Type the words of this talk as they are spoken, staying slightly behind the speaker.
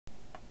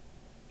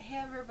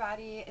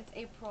everybody, it's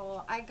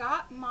April. I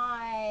got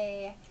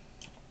my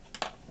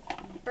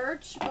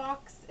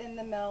BirchBox in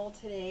the mail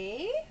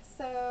today,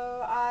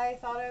 so I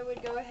thought I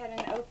would go ahead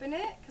and open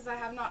it because I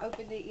have not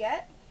opened it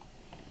yet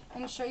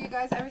and show you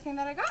guys everything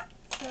that I got.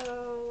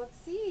 So let's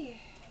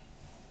see.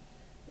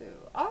 Ooh.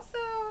 Also,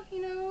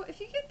 you know, if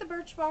you get the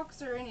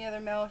BirchBox or any other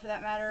mail for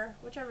that matter,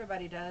 which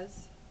everybody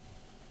does,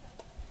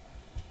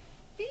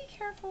 be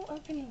careful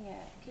opening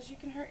it because you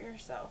can hurt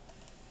yourself.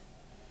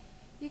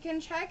 You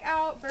can check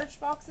out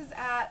BirchBoxes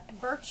at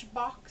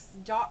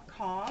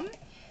birchbox.com.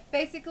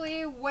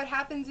 Basically, what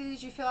happens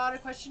is you fill out a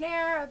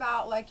questionnaire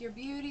about like your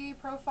beauty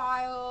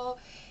profile,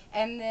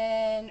 and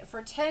then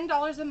for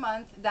 $10 a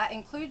month, that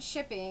includes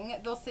shipping,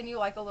 they'll send you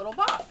like a little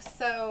box.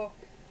 So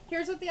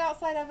here's what the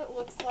outside of it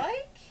looks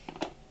like.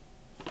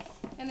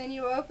 And then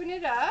you open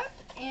it up,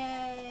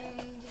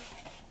 and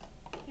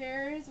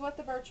here's what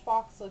the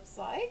BirchBox looks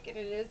like. And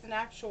it is an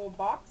actual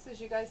box,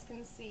 as you guys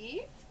can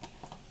see.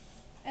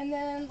 And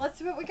then let's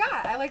see what we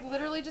got. I like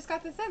literally just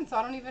got this in, so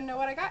I don't even know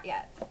what I got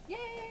yet.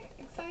 Yay,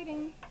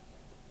 exciting.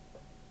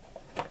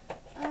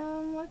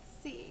 Let's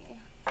see.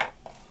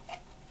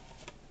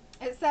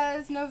 It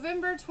says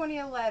November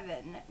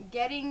 2011,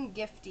 getting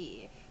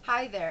gifty.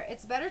 Hi there.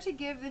 It's better to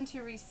give than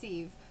to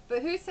receive,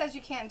 but who says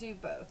you can't do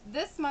both?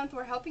 This month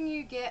we're helping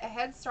you get a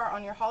head start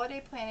on your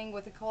holiday planning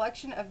with a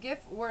collection of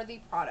gift-worthy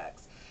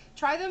products.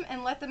 Try them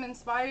and let them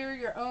inspire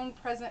your own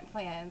present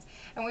plans.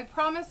 And we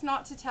promise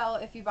not to tell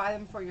if you buy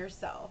them for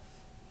yourself.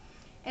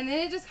 And then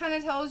it just kind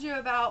of tells you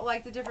about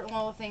like the different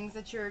little things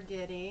that you're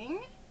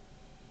getting.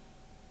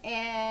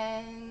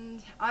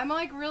 And I'm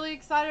like really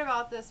excited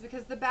about this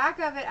because the back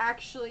of it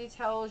actually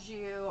tells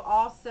you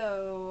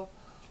also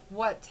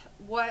what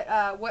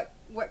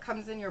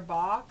comes in your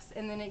box,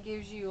 and then it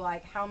gives you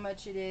like how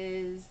much it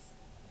is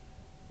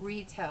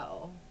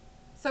retail.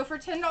 So for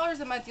 $10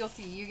 a month, you'll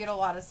see you get a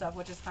lot of stuff,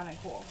 which is kind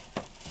of cool.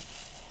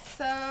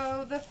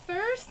 So the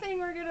first thing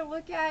we're going to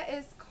look at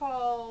is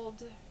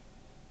called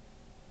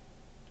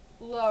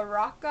La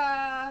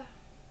Rocca.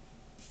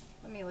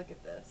 Let me look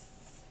at this.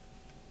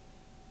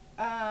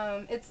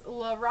 It's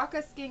La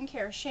Rocca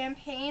Skincare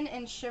Champagne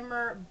and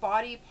Shimmer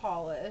Body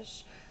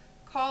Polish.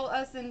 Call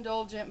us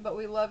indulgent, but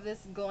we love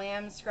this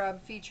glam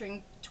scrub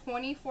featuring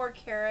 24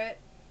 karat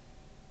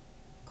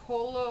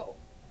Colloidal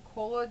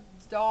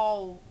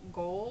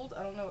Gold.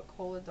 I don't know what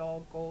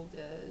Colloidal Gold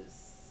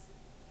is.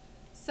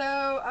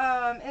 So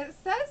it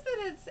says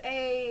that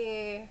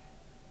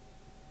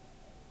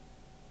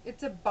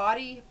it's a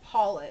body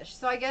polish.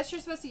 So I guess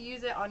you're supposed to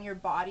use it on your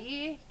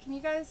body. Can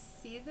you guys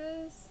see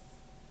this?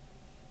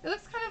 It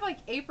looks kind of like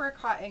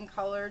apricot in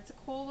color. It's a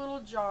cool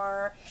little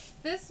jar.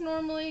 This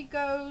normally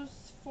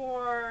goes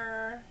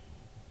for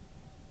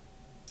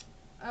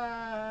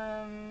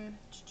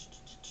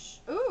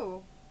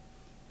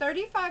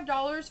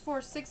 $35 for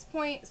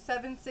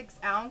 6.76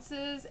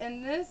 ounces,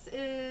 and this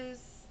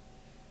is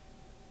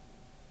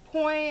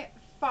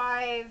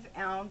 0.5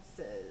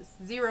 ounces,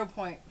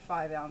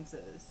 0.5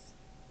 ounces,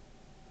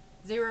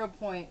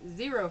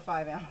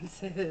 0.05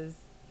 ounces.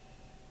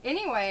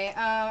 Anyway,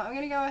 I'm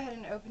gonna go ahead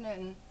and open it,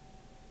 and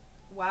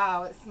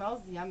wow, it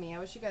smells yummy. I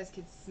wish you guys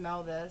could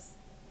smell this.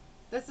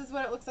 This is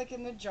what it looks like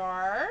in the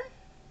jar.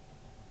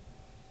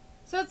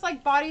 So it's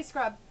like body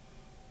scrub.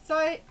 So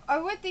I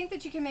would think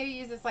that you can maybe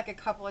use this like a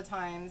couple of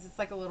times. It's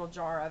like a little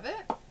jar of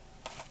it.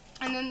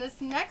 And then this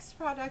next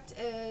product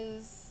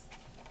is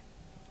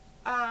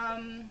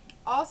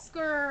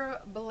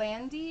Oscar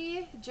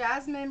Blandy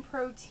Jasmine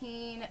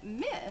Protein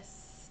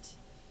Mist.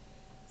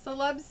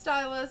 Celeb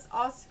stylist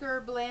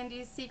Oscar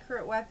Blandy's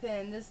secret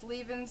weapon. This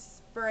leave-in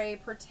spray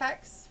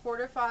protects,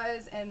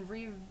 fortifies, and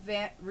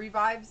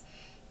revives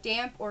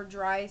damp or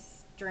dry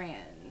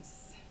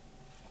strands.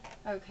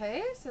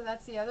 Okay, so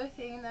that's the other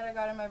thing that I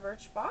got in my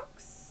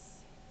BirchBox.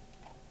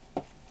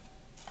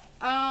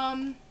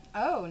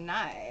 Oh,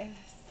 nice.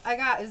 I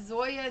got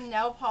Zoya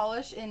nail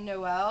polish in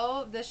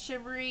Noel. The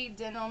shimmery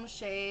denim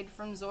shade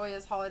from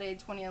Zoya's Holiday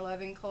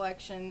 2011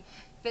 collection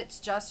fits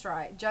just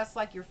right, just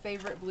like your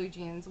favorite blue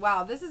jeans.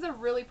 Wow, this is a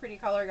really pretty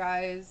color,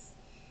 guys.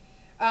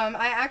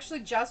 I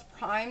actually just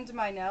primed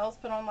my nails,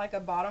 put on like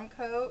a bottom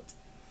coat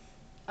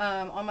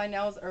on my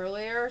nails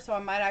earlier, so I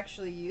might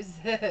actually use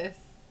this.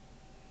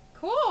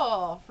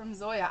 Cool, from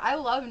Zoya. I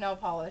love nail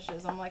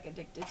polishes. I'm like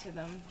addicted to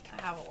them.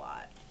 I have a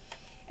lot.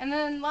 And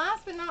then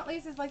last but not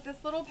least is like this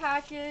little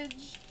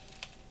package.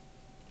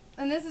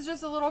 And this is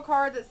just a little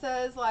card that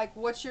says like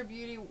what's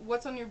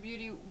on your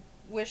beauty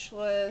wish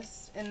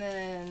list. And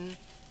then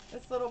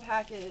this little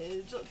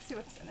package. Let's see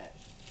what's in it.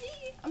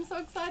 Yee, I'm so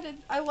excited.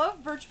 I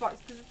love BirchBox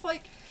because it's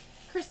like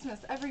Christmas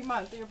every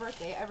month, or your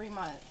birthday every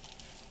month.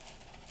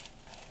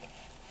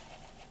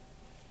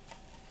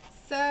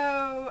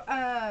 So,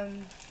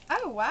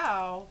 oh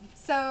wow.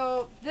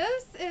 So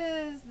this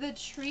is the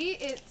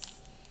treat. It's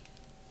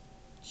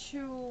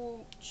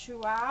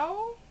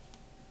Chuao.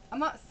 I'm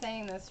not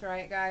saying this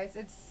right, guys.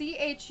 It's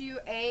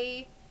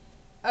CHUAO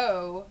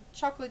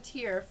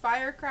Chocolatier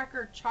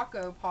Firecracker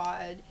Choco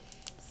Pod.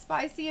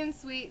 Spicy and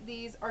sweet,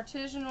 these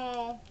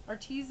artisanal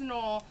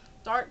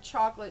dark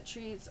chocolate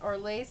treats are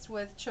laced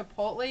with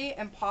chipotle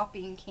and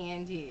popping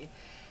candy.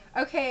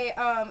 Okay,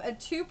 a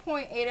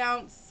 2.8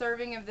 ounce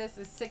serving of this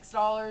is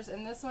 $6,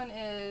 and this one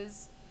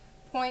is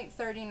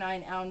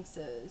 0.39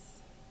 ounces.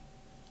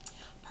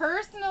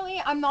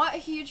 Personally, I'm not a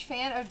huge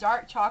fan of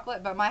dark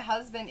chocolate, but my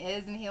husband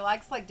is, and he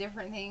likes like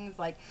different things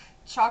like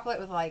chocolate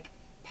with like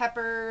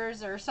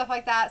peppers or stuff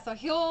like that. So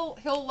he'll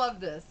love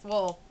this.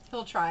 Well,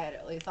 he'll try it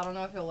at least. I don't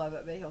know if he'll love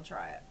it, but he'll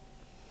try it.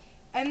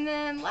 And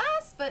then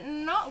last but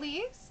not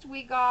least,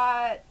 we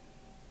got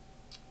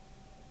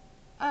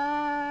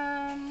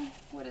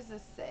what does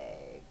this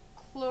say?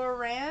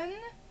 Cloran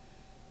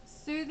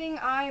Soothing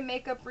Eye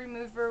Makeup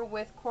Remover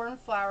with corn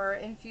flour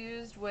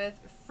infused with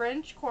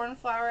French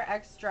cornflower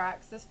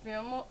extracts. This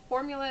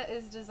formula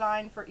is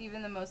designed for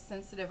even the most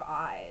sensitive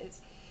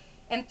eyes.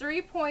 And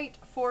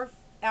 3.4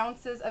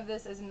 ounces of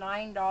this is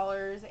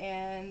 $9,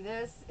 and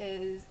this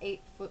is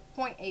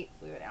 8.8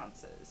 fluid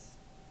ounces.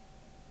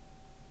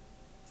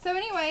 So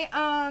anyway,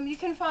 you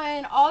can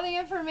find all the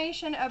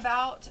information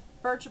about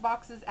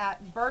BirchBoxes at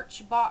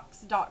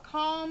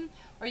birchbox.com,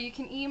 or you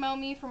can email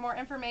me for more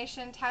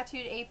information,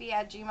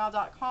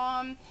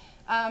 tattooedap@gmail.com.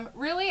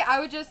 Really, I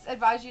would just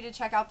advise you to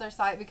check out their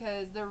site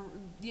because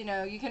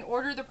you can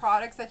order the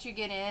products that you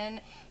get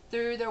in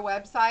through their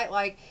website.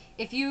 Like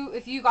if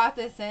you got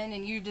this in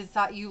and you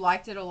decide you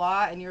liked it a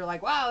lot and you're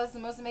like, wow, this is the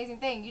most amazing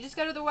thing, you just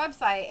go to the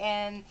website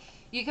and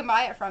you can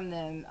buy it from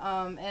them.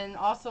 And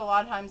also a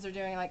lot of times they're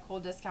doing like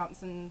cool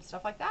discounts and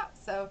stuff like that.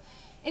 So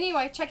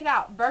anyway, check it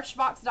out,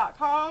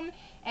 birchbox.com.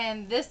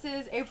 And this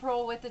is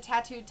April with the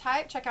Tattooed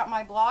Type. Check out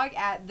my blog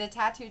at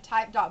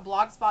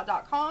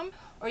thetattooedtype.blogspot.com,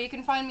 or you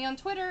can find me on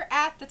Twitter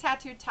at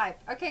thetattooedtype.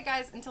 Okay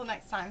guys, until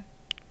next time.